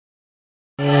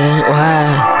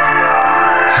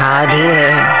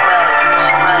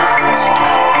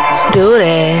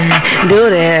do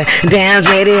that. Damn,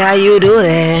 Jaydy, how you do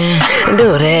that?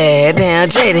 Do that. Damn,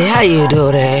 Jaydy, how you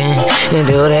do that?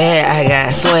 Do that. I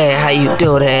got swag, how you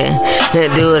do that?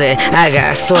 Do that. I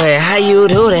got swag, how you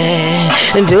do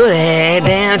that? Do that.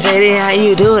 Damn, Jaydy, how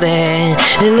you do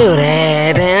that? Do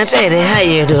that. Damn, Jaydy, how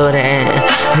you do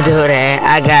that? Do that.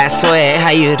 I got swag,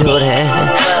 how you do that?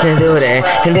 Do that.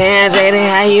 Damn, Jaydy,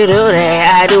 how you do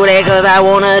that? I do that cause I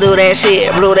wanna do that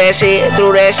shit. Blew that shit,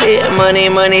 through that shit. Money,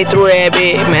 through that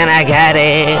bitch. Man, I got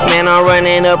it. Man, I'm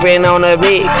running up and on the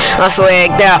beat. I'm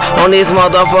swagged out on this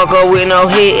motherfucker with no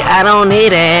hit. I don't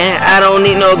need that. I don't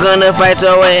need no gun to fight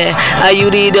your ass. I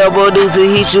use these double deuces to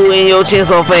hit you in your chin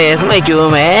so fast. Make you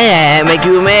mad,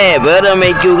 better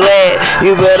make you glad.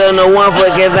 You better know one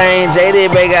fucking thing.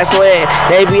 Jaydy, baby, got swag.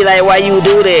 They be like, why you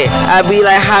do that? I be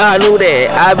like, how I knew that?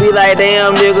 I be like,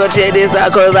 damn, nigga, check this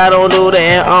out, cause I don't do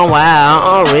that. I'm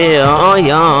wild, I'm real, I'm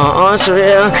young, I'm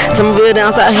shrill. Some real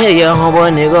down south here, your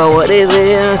homeboy nigga, what is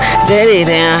it? Jaydy,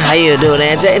 damn, how you do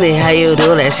that? Jaydy, how you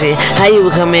do that shit? How you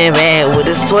coming back with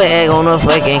the swag on the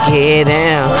fucking kid?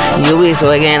 Damn, you be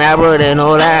swagging, I brought it,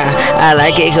 no lie. I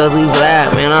like it cause we fly,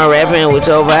 man, I'm rapping with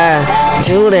your vibe.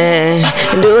 Do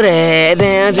that,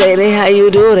 damn, Jaydy, how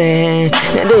you do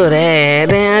that? Do that,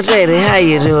 damn, Jaydy, how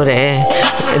you do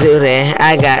that? Do that,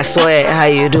 I got swag, how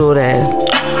you do that?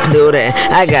 Do that,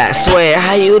 I got swag,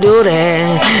 how you do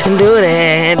that? Do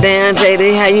that, damn,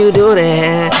 Jaydy, how you do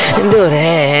that? Do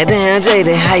that, damn,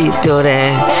 Jaydy, how you do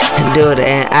that? Do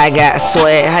that, I got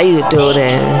swag, how you do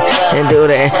that? And do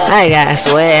that, I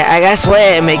got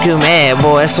swag, make you mad,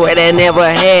 boy. Swear that never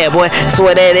had, boy.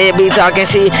 Swear that they be talking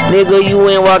shit, nigga. You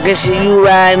ain't walking shit, you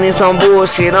riding in some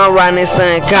bullshit. I'm riding this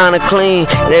something kinda clean.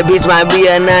 That bitch might be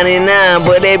a 99,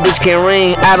 but that bitch can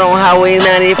ring. I don't highway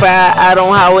 95, I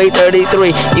don't highway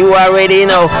 33. You already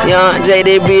know, young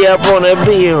Jaydy be up on the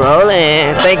beat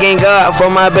rolling. Thanking God for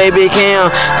my baby Cam,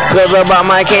 cause about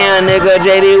my cam, nigga,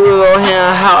 Jaydy will go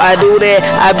here. How I do that?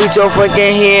 I beat your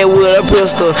fucking head with a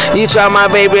pistol. You try my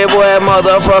baby boy,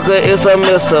 motherfucker, it's a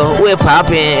missile. We're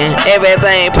popping,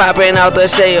 everything popping out the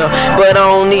shell. But I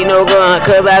don't need no gun,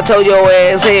 cause I told your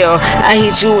ass hell. I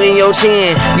hit you in your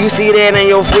chin, you see that in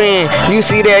your friend. You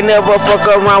see that, never fuck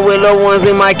around with little ones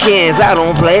in my kins. I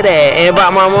don't play that. And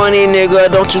about my money,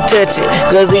 nigga, don't you touch it.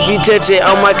 Cause if you touch it,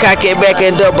 I'ma cock it back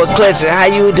and double clutch it. How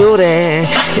you do that?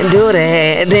 Do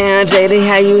that. Damn, Jaydy,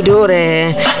 how you do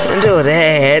that? Do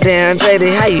that. Damn,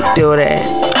 Jaydy, how you do that?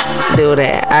 Do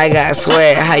that, I got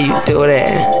swag, how you do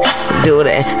that? Do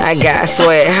that, I got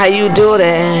swag, how you do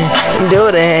that?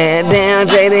 Do that, damn,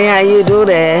 Jaydy, how you do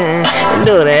that?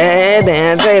 Do that,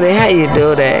 damn, Jaydy, how you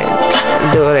do that?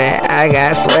 Do that, I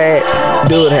got swag,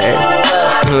 do that.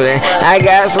 I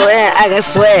got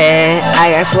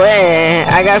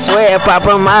swag, pop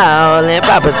 'em out and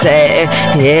pop a tag.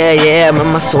 Yeah,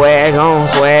 my swag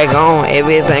on,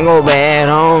 everything go bad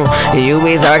on. You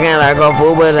be talking like a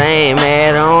fool, but I ain't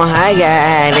mad on. I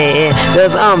got it,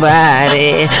 cause I'm about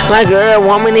it. My girl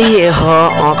want me to hit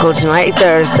her uncle tonight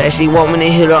Thursday. She want me to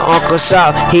hit her uncle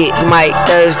Shaw, hit Mike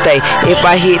Thursday. If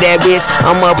I hit that bitch,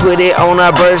 I'ma put it on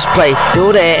her birthplace.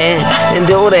 Do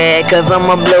that, cause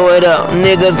I'ma blow it up.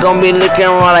 Niggas gon' be looking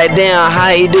around like, damn, how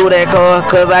you do that,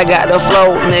 cause I got the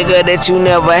flow, nigga, that you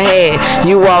never had.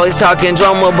 You always talking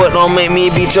drama, but don't make me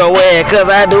beat your ass, cause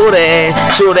I do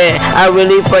that, true that, I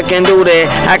really fucking do that.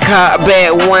 I caught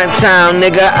back one time,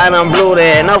 nigga, I done blew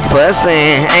that, no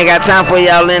fussin'. Ain't got time for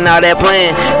y'all and all that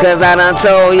playing, cause I done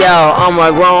told y'all I'm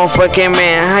a grown fucking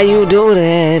man. How you do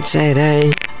that,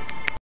 Jaydy?